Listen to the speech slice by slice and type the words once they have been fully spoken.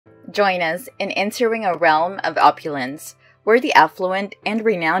Join us in entering a realm of opulence, where the affluent and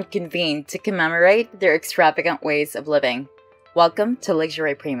renowned convene to commemorate their extravagant ways of living. Welcome to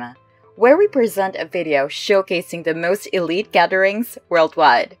Luxury Prima, where we present a video showcasing the most elite gatherings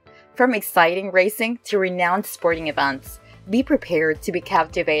worldwide. From exciting racing to renowned sporting events, be prepared to be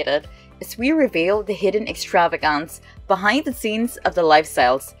captivated as we reveal the hidden extravagance behind the scenes of the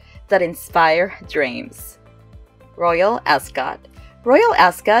lifestyles that inspire dreams. Royal Ascot. Royal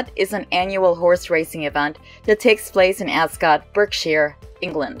Ascot is an annual horse racing event that takes place in Ascot, Berkshire,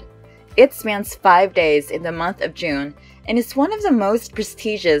 England. It spans 5 days in the month of June and is one of the most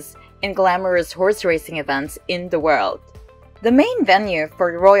prestigious and glamorous horse racing events in the world. The main venue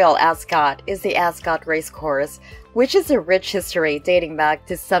for Royal Ascot is the Ascot Racecourse, which is a rich history dating back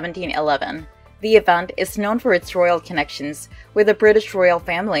to 1711. The event is known for its royal connections, with the British royal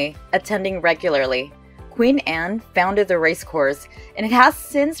family attending regularly. Queen Anne founded the racecourse, and it has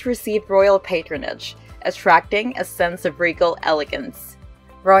since received royal patronage, attracting a sense of regal elegance.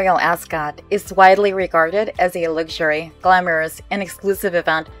 Royal Ascot is widely regarded as a luxury, glamorous, and exclusive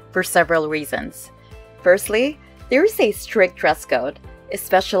event for several reasons. Firstly, there is a strict dress code,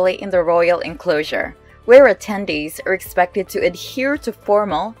 especially in the royal enclosure, where attendees are expected to adhere to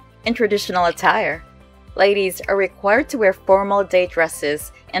formal and traditional attire. Ladies are required to wear formal day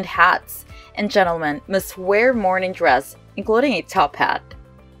dresses and hats, and gentlemen must wear morning dress, including a top hat.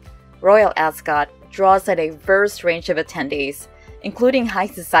 Royal Ascot draws a diverse range of attendees, including high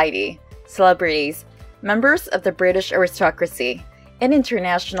society, celebrities, members of the British aristocracy, and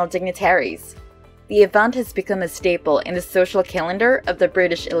international dignitaries. The event has become a staple in the social calendar of the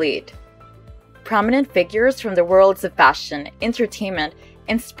British elite. Prominent figures from the worlds of fashion, entertainment,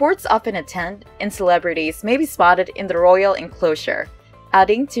 and sports often attend, and celebrities may be spotted in the royal enclosure,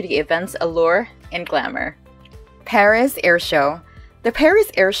 adding to the event's allure and glamour. Paris Air Show. The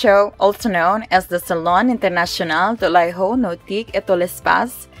Paris Air Show, also known as the Salon International de l'Aéronautique et de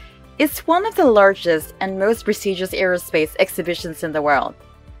l'Espace, is one of the largest and most prestigious aerospace exhibitions in the world.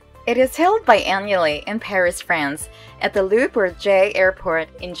 It is held biannually in Paris, France, at the Le Bourget Airport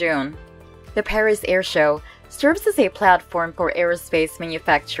in June. The Paris Air Show serves as a platform for aerospace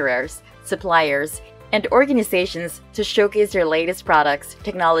manufacturers, suppliers, and organizations to showcase their latest products,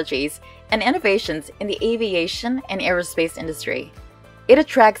 technologies, and innovations in the aviation and aerospace industry. It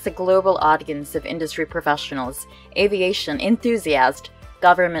attracts a global audience of industry professionals, aviation enthusiasts,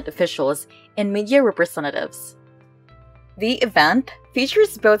 government officials, and media representatives. The event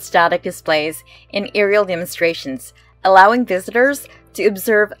features both static displays and aerial demonstrations, allowing visitors to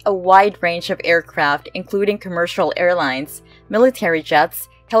observe a wide range of aircraft, including commercial airlines, military jets,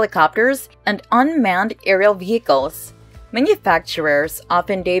 helicopters, and unmanned aerial vehicles. Manufacturers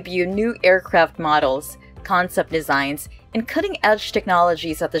often debut new aircraft models, concept designs, and cutting-edge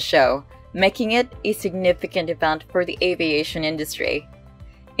technologies at the show, making it a significant event for the aviation industry.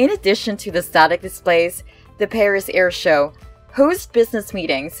 In addition to the static displays, the Paris Air Show hosts business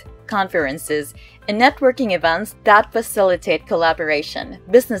meetings, conferences, and networking events that facilitate collaboration,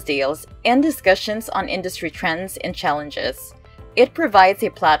 business deals, and discussions on industry trends and challenges. It provides a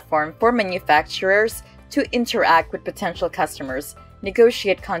platform for manufacturers to interact with potential customers,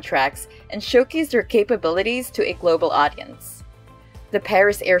 negotiate contracts, and showcase their capabilities to a global audience. The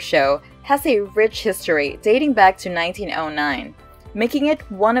Paris Air Show has a rich history dating back to 1909, making it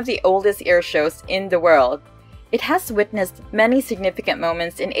one of the oldest air shows in the world. It has witnessed many significant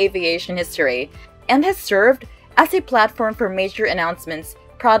moments in aviation history and has served as a platform for major announcements,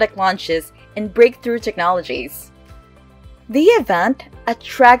 product launches, and breakthrough technologies. The event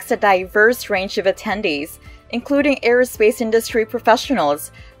attracts a diverse range of attendees, including aerospace industry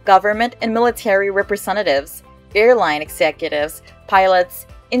professionals, government and military representatives, airline executives, pilots,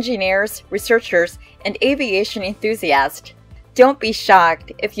 engineers, researchers, and aviation enthusiasts. Don't be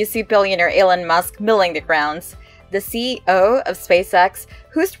shocked if you see billionaire Elon Musk milling the grounds. The CEO of SpaceX,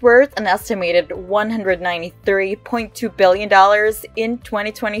 who's worth an estimated $193.2 billion in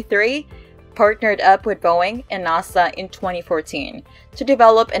 2023, partnered up with Boeing and NASA in 2014 to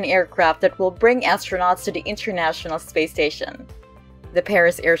develop an aircraft that will bring astronauts to the International Space Station. The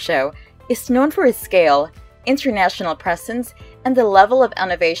Paris Air Show is known for its scale, international presence, and the level of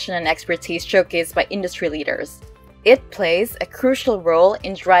innovation and expertise showcased by industry leaders. It plays a crucial role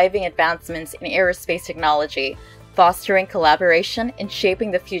in driving advancements in aerospace technology, fostering collaboration, and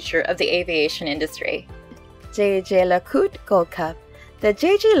shaping the future of the aviation industry. Jaeger-LeCoultre Gold Cup. The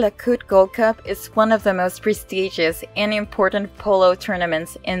Jaeger-LeCoultre Gold Cup is one of the most prestigious and important polo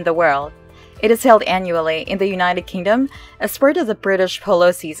tournaments in the world. It is held annually in the United Kingdom as part of the British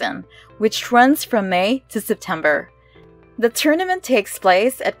polo season, which runs from May to September. The tournament takes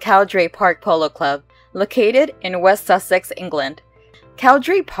place at Cowdray Park Polo Club, located in West Sussex, England.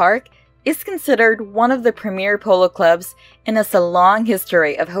 Cowdray Park is considered one of the premier polo clubs and has a long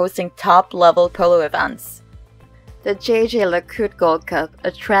history of hosting top-level polo events. The Jaeger-LeCoultre Gold Cup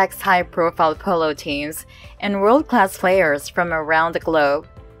attracts high-profile polo teams and world-class players from around the globe.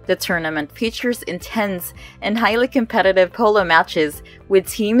 The tournament features intense and highly competitive polo matches with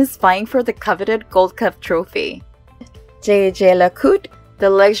teams vying for the coveted Gold Cup trophy. Jaeger-LeCoultre, the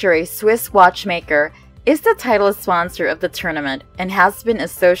luxury Swiss watchmaker, is the title sponsor of the tournament and has been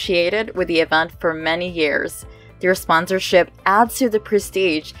associated with the event for many years. Their sponsorship adds to the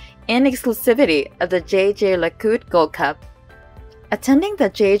prestige and exclusivity of the Jaeger-LeCoultre Gold Cup. Attending the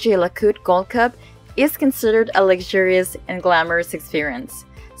Jaeger-LeCoultre Gold Cup is considered a luxurious and glamorous experience.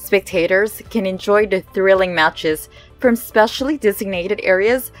 Spectators can enjoy the thrilling matches from specially designated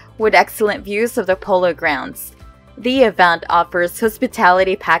areas with excellent views of the polo grounds. The event offers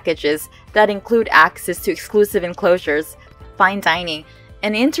hospitality packages that include access to exclusive enclosures, fine dining,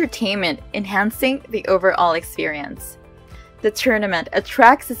 and entertainment, enhancing the overall experience. The tournament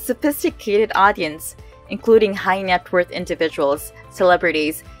attracts a sophisticated audience, including high-net-worth individuals,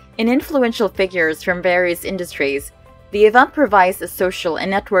 celebrities, and influential figures from various industries. The event provides a social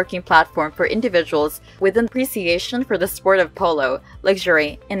and networking platform for individuals with an appreciation for the sport of polo,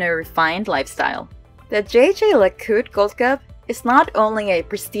 luxury, and a refined lifestyle. The Jaeger-LeCoultre Gold Cup is not only a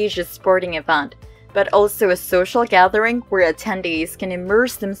prestigious sporting event, but also a social gathering where attendees can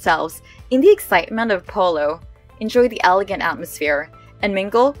immerse themselves in the excitement of polo, enjoy the elegant atmosphere, and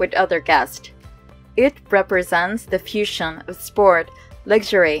mingle with other guests. It represents the fusion of sport,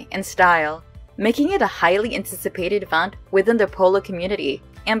 luxury, and style, making it a highly anticipated event within the polo community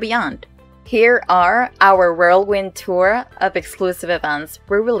and beyond. Here are our whirlwind tour of exclusive events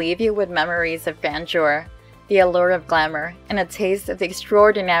where we leave you with memories of grandeur, the allure of glamour, and a taste of the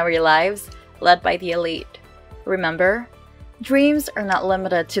extraordinary lives led by the elite. Remember, dreams are not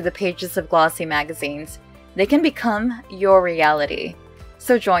limited to the pages of glossy magazines. They can become your reality.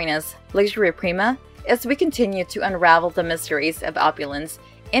 So join us, Luxury Prima, as we continue to unravel the mysteries of opulence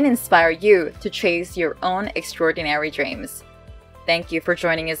and inspire you to chase your own extraordinary dreams. Thank you for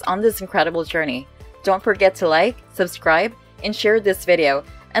joining us on this incredible journey. Don't forget to like, subscribe, and share this video,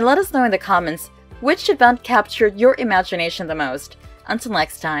 and let us know in the comments which event captured your imagination the most. Until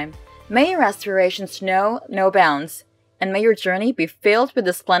next time, may your aspirations know no bounds, and may your journey be filled with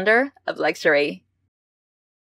the splendor of luxury.